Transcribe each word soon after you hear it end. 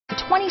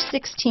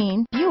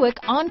2016 Buick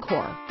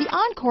Encore. The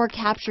Encore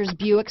captures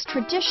Buick's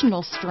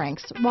traditional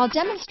strengths while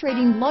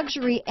demonstrating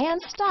luxury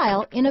and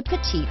style in a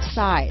petite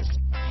size.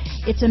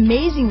 It's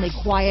amazingly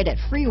quiet at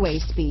freeway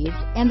speeds,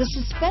 and the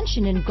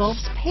suspension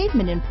engulfs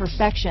pavement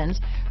imperfections,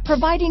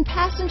 providing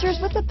passengers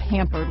with a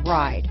pampered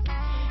ride.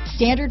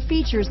 Standard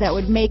features that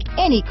would make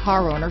any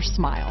car owner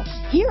smile.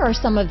 Here are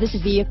some of this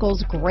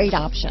vehicle's great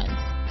options: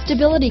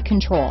 stability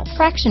control,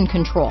 traction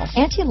control,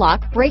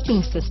 anti-lock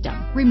braking system,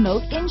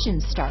 remote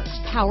engine start,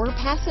 power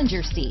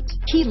passenger seat,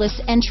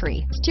 keyless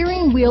entry,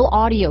 steering wheel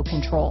audio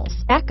controls,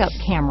 backup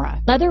camera,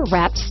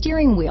 leather-wrapped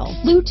steering wheel,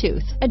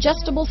 Bluetooth,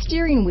 adjustable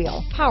steering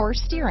wheel, power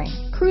steering,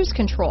 cruise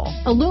control,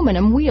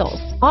 aluminum wheels,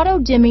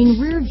 auto-dimming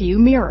rear-view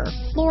mirror,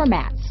 floor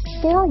mats,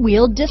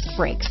 four-wheel disc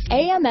brakes,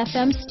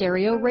 AM/FM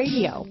stereo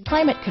radio,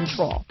 climate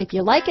control. If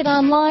you like it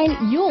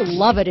online, you'll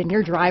love it in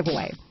your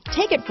driveway.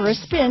 Take it for a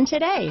spin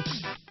today.